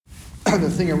the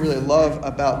thing I really love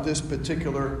about this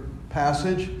particular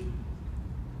passage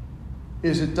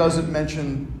is it doesn't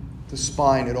mention the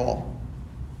spine at all.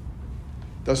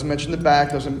 Doesn't mention the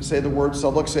back, doesn't say the word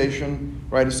subluxation,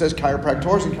 right? It says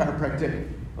chiropractors and chiropractic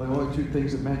are the only two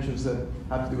things it mentions that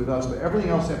have to do with us. But everything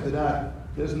else after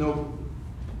that, there's no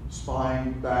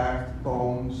spine, back,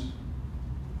 bones.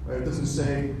 Right? It doesn't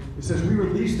say, it says we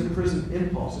release the prison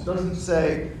impulse. It doesn't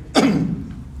say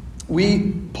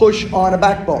we push on a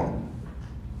backbone,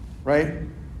 right?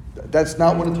 That's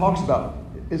not what it talks about.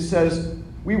 It says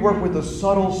we work with the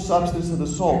subtle substance of the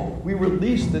soul. We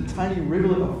release the tiny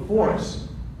wriggling of force.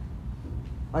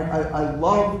 I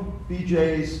love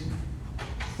BJ's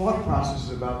thought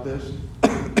processes about this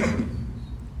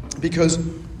because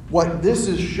what this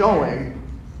is showing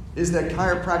is that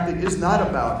chiropractic is not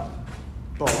about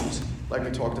bones, like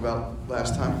we talked about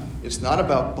last time. It's not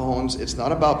about bones. It's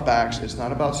not about backs. It's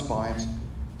not about spines.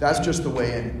 That's just the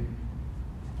way in.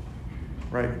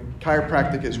 Right?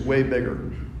 Chiropractic is way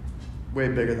bigger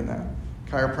than that.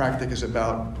 Chiropractic is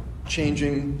about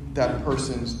changing that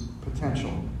person's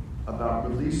potential, about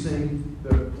releasing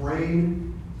the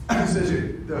brain. It says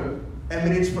it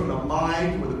emanates from the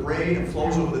mind with the brain and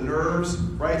flows over the nerves,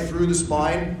 right, through the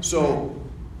spine. So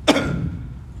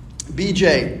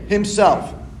BJ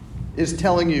himself is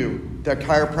telling you that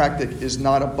chiropractic is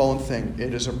not a bone thing.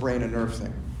 It is a brain and nerve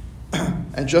thing.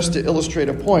 And just to illustrate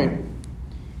a point,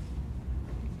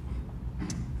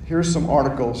 here's some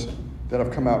articles that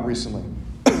have come out recently.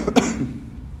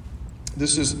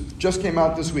 This just came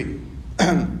out this week.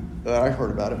 I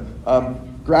heard about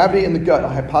it. Gravity in the gut, a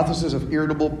hypothesis of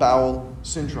irritable bowel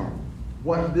syndrome.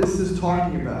 What this is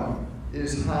talking about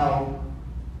is how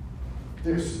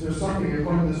there's something,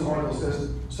 according to this article, says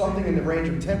something in the range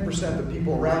of 10% of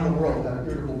people around the world have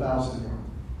irritable bowel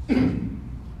syndrome.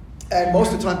 And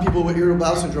most of the time, people with irritable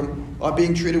bowel syndrome are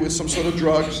being treated with some sort of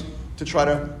drugs to try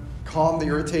to calm the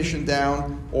irritation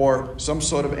down, or some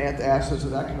sort of antacids or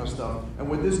that kind of stuff. And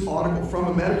what this article from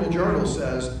a medical journal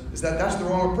says is that that's the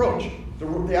wrong approach.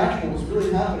 The actual what's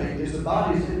really happening is the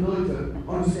body's inability to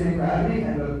understand gravity,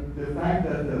 and the fact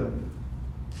that the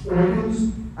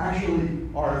organs actually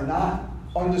are not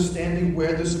understanding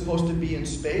where they're supposed to be in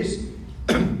space.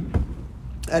 And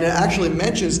it actually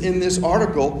mentions in this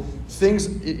article things,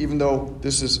 even though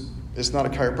it's not a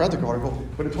chiropractic article,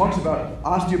 but it talks about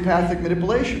osteopathic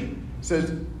manipulation. It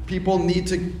says people need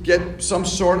to get some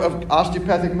sort of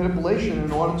osteopathic manipulation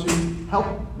in order to help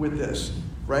with this,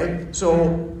 right?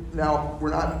 So now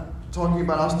we're not talking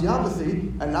about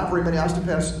osteopathy, and not very many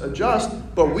osteopaths adjust,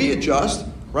 but we adjust,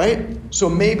 right? So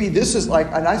maybe this is like,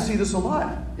 and I see this a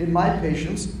lot in my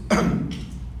patients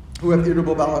who have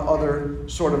irritable bowel and other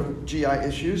sort of GI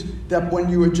issues, that when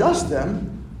you adjust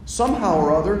them, somehow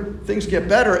or other, things get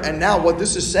better. And now what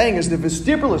this is saying is the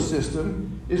vestibular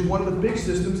system is one of the big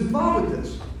systems involved with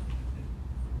this.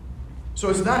 So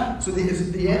it's not, so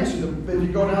the answer, if you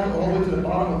go down all the way to the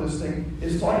bottom of this thing,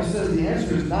 it says the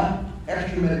answer is not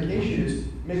extra medication, it's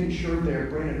making sure their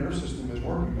brain and nerve system is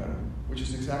working better, which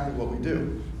is exactly what we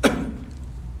do.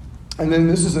 And then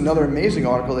this is another amazing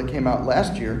article that came out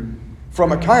last year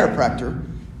from a chiropractor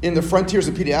in the Frontiers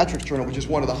of Pediatrics journal, which is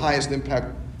one of the highest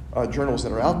impact journals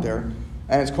that are out there.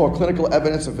 And it's called Clinical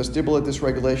Evidence of Vestibular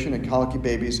Dysregulation in Colicky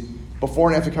Babies,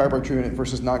 Before and After Chiropractic Treatment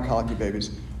versus Non-Colicky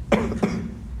Babies.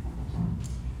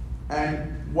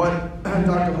 And what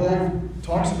Dr. Hove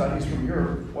talks about, he's from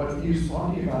Europe, what he's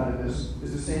talking about in this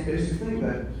is the same basic thing,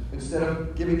 that instead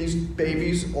of giving these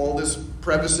babies all this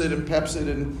Prevacid and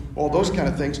Pepcid and all those kind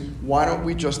of things, why don't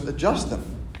we just adjust them?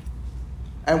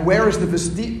 And where is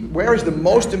the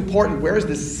most important, where is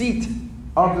the seat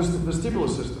of this vestibular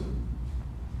system?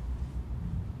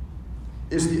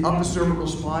 Is the upper cervical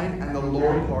spine and the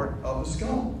lower part of the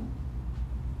skull.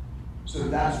 So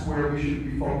that's where we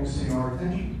should be focusing our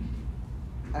attention.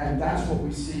 And that's what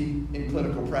we see in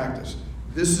clinical practice.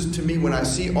 This is, to me, when I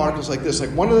see articles like this, like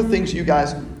one of the things you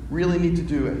guys really need to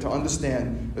do and to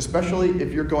understand, especially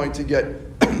if you're going to get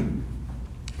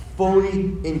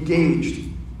fully engaged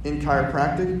in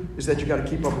chiropractic, is that you got to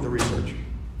keep up with the research.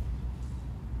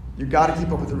 You got to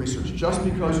keep up with the research. Just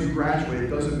because you graduate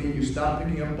doesn't mean you stop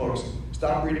picking up books,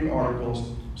 stop reading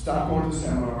articles, stop going to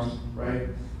seminars, right?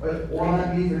 But all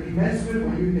that means, the commencement,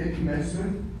 when you hit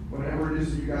commencement, whenever it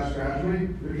is that you guys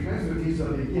graduate, the commencement needs a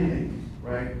beginning,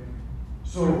 right?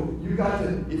 So you got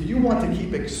to, if you want to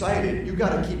keep excited, you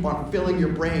got to keep on filling your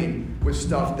brain with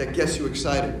stuff that gets you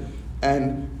excited.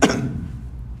 And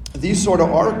these sort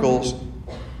of articles,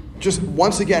 just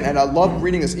once again, and I love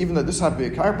reading this, even though this happens to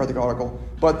be a chiropractic article,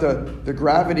 but the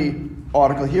gravity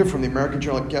article here from the American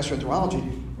Journal of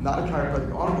Gastroenterology not a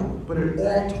chiropractic article, but it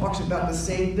all talks about the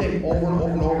same thing over and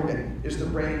over and over again. It's the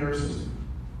brain and nerve system.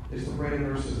 It's the brain and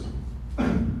nerve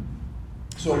system.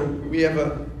 So we have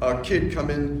a kid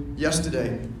come in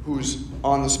yesterday who's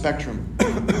on the spectrum.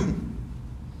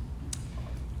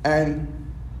 And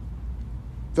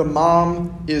the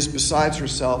mom is besides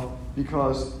herself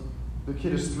because the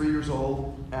kid is 3 years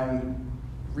old and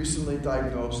recently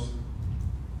diagnosed.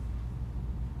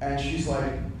 And she's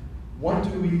like, what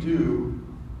do we do?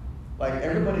 Like,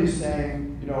 everybody's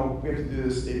saying, we have to do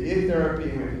this ABA therapy,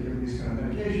 and we have to give him these kind of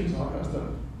medications and all that kind of stuff.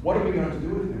 What are we going to do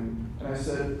with him? And I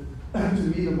said, to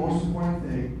me, the most important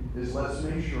thing is let's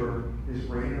make sure his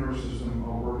brain and nerve system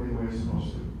are working the way it's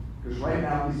supposed to. Because right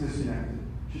now, he's disconnected.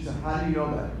 She said, how do you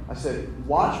know that? I said,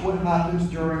 watch what happens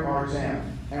during our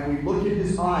exam. And we look at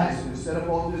his eyes, and instead of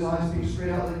both his eyes being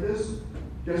straight out like this,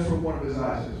 guess what one of his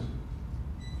eyes is?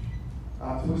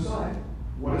 Out to the side.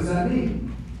 What does that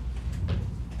mean?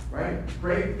 Right?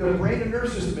 The brain and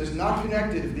nerve system is not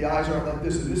connected if the eyes aren't like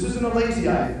this. And this isn't a lazy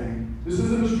eye thing. This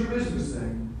isn't a strabismus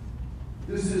thing.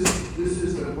 This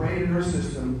is the brain and nerve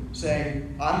system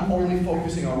saying, I'm only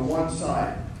focusing on one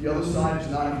side. The other side is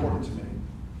not important to me.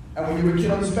 And when you're a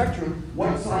kid on the spectrum,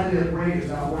 one side of their brain is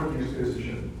not working as good as it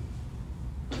should.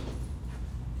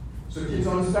 So kids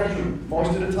on the spectrum,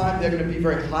 most of the time, they're going to be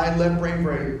very high left brain,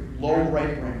 very low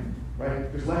right brain.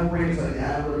 Right? Because left brain is like the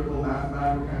analytical,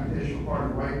 mathematical, computational part,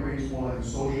 and the right brain is more like the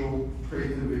social,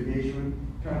 creative, engagement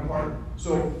kind of part.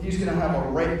 So he's going to have a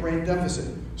right brain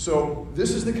deficit. So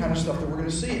this is the kind of stuff that we're going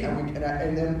to see.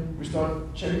 And then we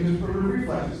start checking his peripheral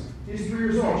reflexes. He's 3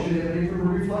 years old. Should he have any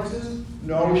peripheral reflexes?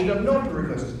 No, he should have no peripheral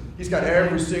reflexes. He's got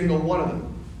every single one of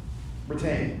them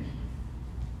retained.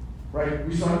 Right?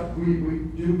 We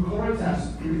do core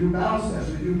tests, we do balance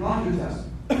tests, we do posture tests.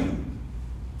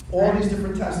 All these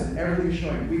different tests, and everything is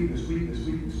showing weakness, weakness,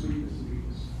 weakness, weakness,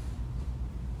 weakness.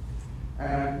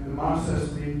 And the mom says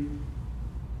to me,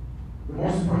 the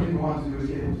most important thing we want to do is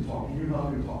get him to talk. Can you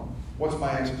help him talk? What's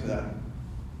my answer to that?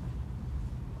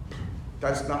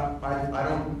 That's not what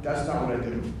I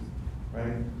do.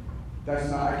 Right? That's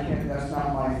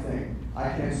not my thing. I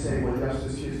can't say, well, yes,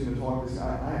 this kid's going to talk this.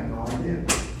 I have no idea.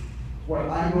 What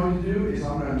I'm going to do is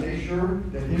I'm going to make sure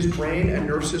that his brain and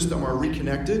nerve system are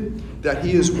reconnected, that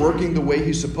he is working the way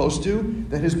he's supposed to,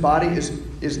 that his body is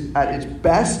at its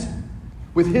best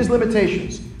with his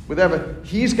limitations.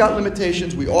 He's got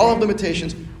limitations. We all have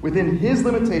limitations. Within his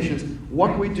limitations,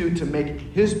 what can we do to make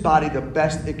his body the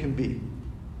best it can be?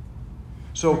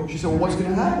 So she said, well, what's going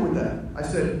to happen with that? I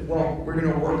said, well, we're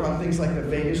going to work on things like the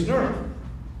vagus nerve.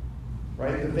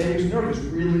 Right? The vagus nerve is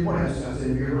really important. I said,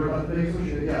 have you heard about the vagus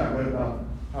nerve? Yeah, I read about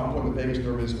how important the vagus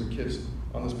nerve is for kids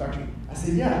on the spectrum. I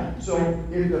said, yeah. So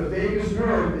if the vagus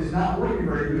nerve is not working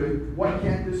very good, what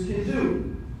can't this kid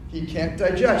do? He can't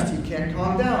digest. He can't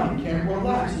calm down. He can't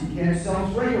relax. He can't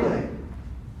self-regulate.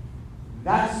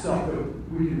 That's stuff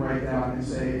that we can write down and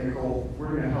say, Nicole, we're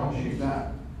going to help change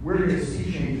that. We're going to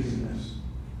see changes in this.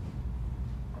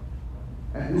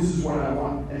 And this is what I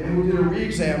want. And then we did a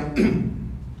re-exam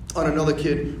on another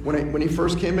kid when he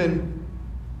first came in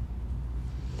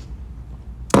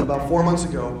about 4 months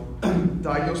ago,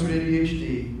 diagnosed with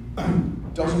ADHD,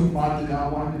 did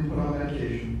not want to be put on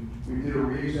medication. We did a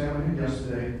re-exam on him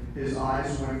yesterday. His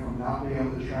eyes went from not being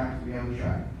able to track to being able to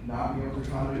track, not being able to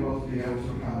accommodate well to being able to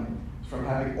accommodate, from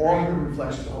having all the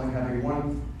reflexes to only having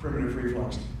one primitive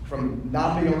reflex, from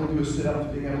not being able to do a sit-up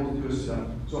to being able to do a sit-up.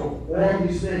 So all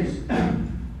these things,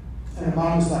 and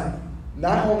mom was like,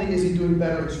 not only is he doing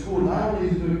better at school, not only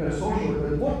is he doing better socially,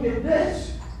 but look at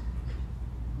this.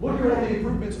 Look at all the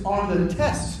improvements on the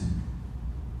tests.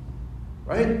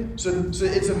 Right? So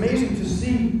it's amazing to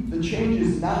see the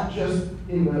changes not just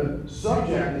in the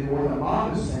subject and what the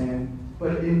mom is saying,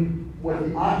 but in what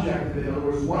the object of it, in other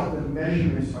words, what the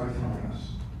measurements are telling us.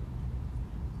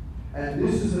 And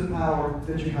this is the power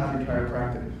that you have in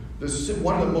chiropractic.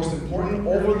 One of the most important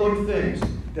overlooked things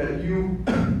that you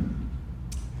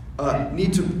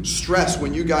need to stress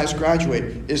when you guys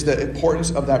graduate is the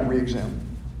importance of that re-exam.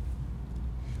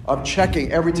 Of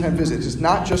checking every 10 visits. It's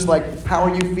not just like, how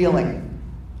are you feeling?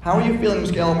 How are you feeling on a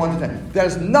scale of 1 to 10? That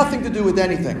has nothing to do with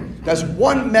anything. That's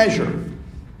one measure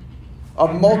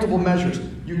of multiple measures.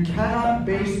 You cannot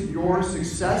base your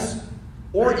success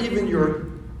or even your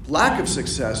lack of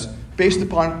success based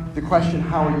upon the question,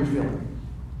 how are you feeling?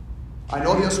 I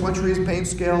know the S1 pain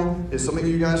scale is something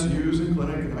you guys use in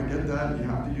clinic, and I get that. You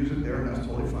have to use it there, and that's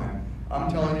totally fine. I'm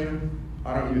telling you,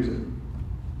 I don't use it.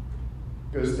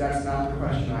 Because that's not the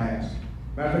question I ask.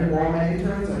 Matter of fact, all my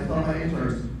interns, I tell my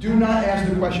interns, do not ask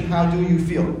the question, how do you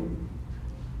feel?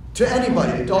 To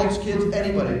anybody, adults, kids,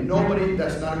 anybody. Nobody,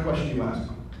 that's not a question you ask.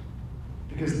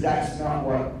 because that's not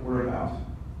what we're about.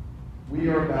 We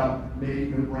are about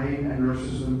making the brain and nervous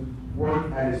system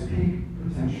work at its peak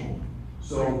potential.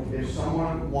 So if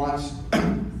someone wants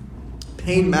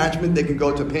pain management, they can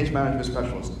go to a pain management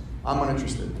specialist. I'm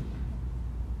uninterested.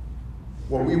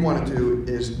 What we want to do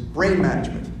is brain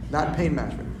management, not pain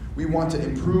management. We want to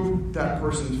improve that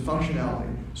person's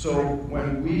functionality. So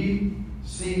when we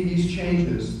see these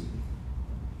changes,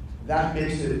 that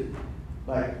makes it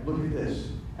like, look at this.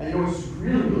 And you know what's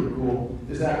really, really cool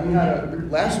is that we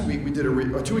had last week we did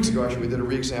or 2 weeks ago actually, we did a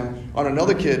re-exam on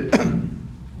another kid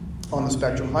on the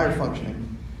spectrum, higher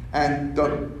functioning. And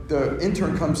the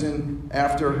intern comes in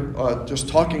after just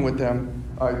talking with them,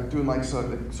 doing like sort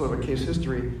of a case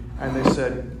history, and they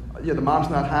said, yeah, the mom's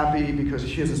not happy because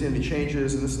she hasn't seen any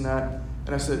changes and this and that.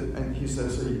 And I said, and he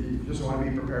said, so you just want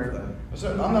to be prepared for that. I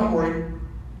said, I'm not worried.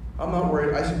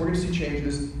 I said, we're going to see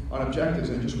changes on objectives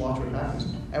and just watch what happens.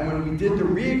 And when we did the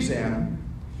re-exam,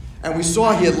 and we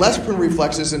saw he had less print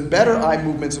reflexes and better eye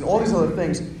movements and all these other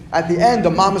things, at the end, the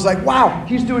mom was like, wow,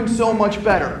 he's doing so much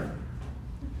better.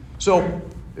 So,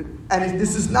 and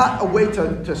this is not a way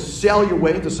to sell your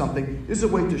way into something. This is a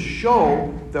way to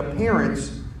show the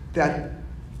parents that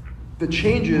the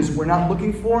changes we're not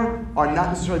looking for are not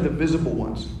necessarily the visible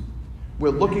ones. We're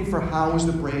looking for how is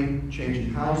the brain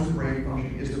changing? How is the brain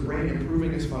functioning? Is the brain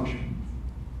improving its function?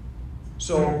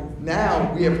 So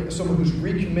now we have someone who's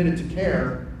recommitted to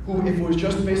care, who, if it was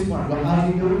just based upon, well,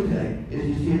 how's he doing today?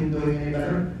 Is he doing any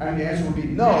better? And the answer would be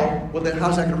no. Well, then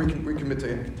how's that going to recommit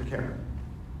to care?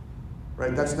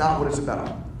 Right? That's not what it's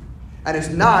about. And it's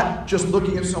not just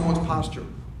looking at someone's posture.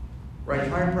 Right?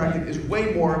 Chiropractic is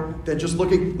way more than just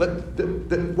looking.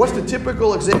 What's the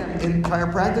typical exam in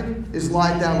chiropractic? Is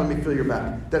lie down, let me feel your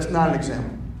back. That's not an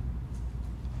exam.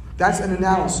 That's an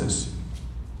analysis.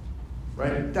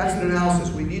 Right? That's an analysis.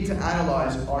 We need to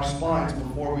analyze our spines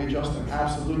before we adjust them.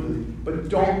 Absolutely. But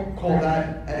don't call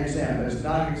that an exam. That is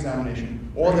not an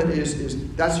examination. All that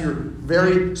is that's your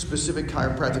very specific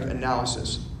chiropractic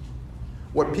analysis.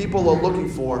 What people are looking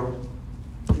for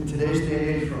in today's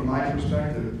day and age, from my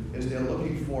perspective, is they're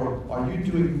looking for, are you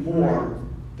doing more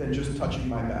than just touching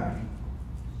my back?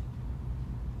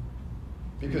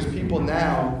 Because people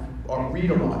now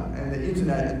read a lot, and the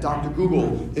internet and Dr.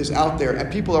 Google is out there,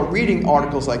 and people are reading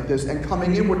articles like this and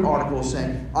coming in with articles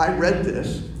saying, I read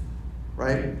this,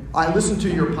 right? I listened to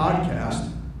your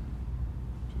podcast.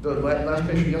 The last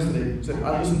patient yesterday said,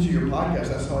 I listened to your podcast,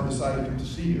 that's how I decided to come to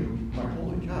see you. I'm like,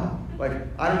 holy cow. Like,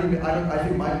 I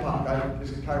think my podcast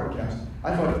is a chirocast.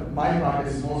 I thought my podcast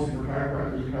is mostly for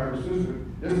chiropractors and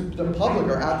chiropractors. The public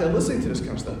are out there listening to this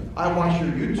kind of stuff. I watch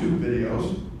your YouTube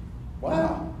videos.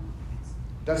 Wow.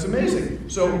 That's amazing.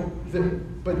 So,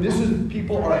 but this is,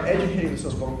 people are educating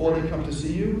themselves before they come to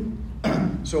see you.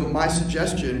 So my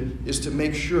suggestion is to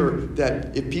make sure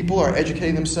that if people are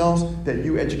educating themselves, that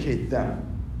you educate them.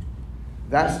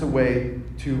 That's the way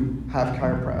to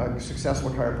have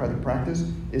successful chiropractic practice,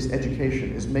 is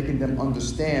education, is making them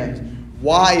understand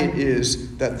why it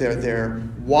is that they're there,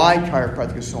 why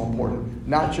chiropractic is so important,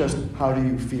 not just how do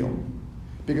you feel.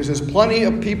 Because there's plenty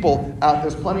of people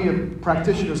there's plenty of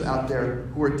practitioners out there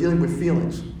who are dealing with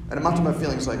feelings. And I'm not talking about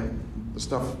feelings like the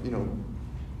stuff,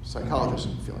 psychologists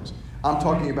and feelings. I'm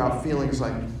talking about feelings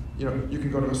like, you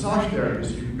can go to massage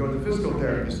therapists, you can go to physical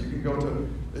therapists, you can go to,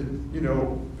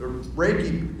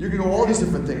 Reiki, you can go all these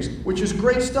different things, which is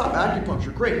great stuff,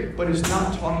 acupuncture, great, but it's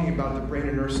not talking about the brain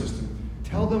and nerve system.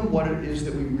 Tell them what it is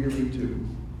that we really do.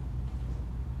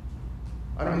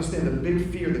 I don't understand the big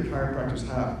fear that chiropractors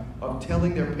have of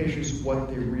telling their patients what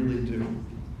they really do.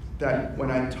 That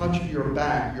when I touch your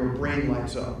back, your brain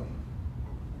lights up.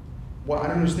 Well, I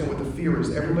don't understand what the fear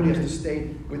is. Everybody has to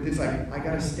stay with this, like, I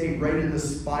got to stay right in the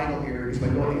spinal area. If I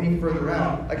go any further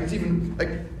out, it's even,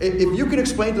 if you can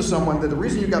explain to someone that the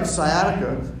reason you got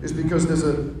sciatica is because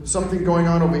there's something going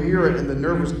on over here and the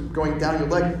nerve is going down your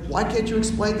leg, why can't you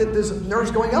explain that there's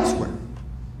nerves going elsewhere?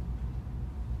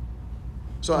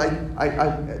 So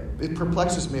it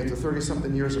perplexes me after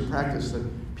 30-something years of practice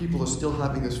that people are still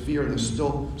having this fear and they're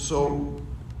still so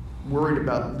worried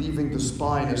about leaving the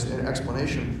spine as an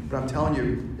explanation. But I'm telling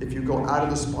you, if you go out of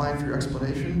the spine for your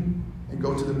explanation and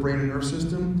go to the brain and nerve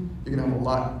system, you're going to have a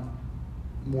lot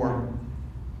more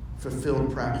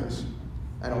fulfilled practice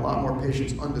and a lot more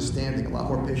patients understanding, a lot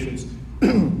more patients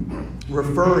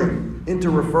referring into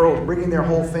referrals, bringing their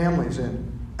whole families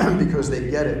in because they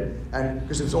get it. And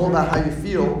because it's all about how you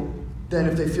feel, then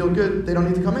if they feel good, they don't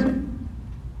need to come in.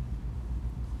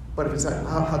 But if it's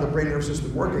how the brain and nerve system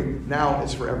is working, now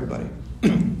it's for everybody.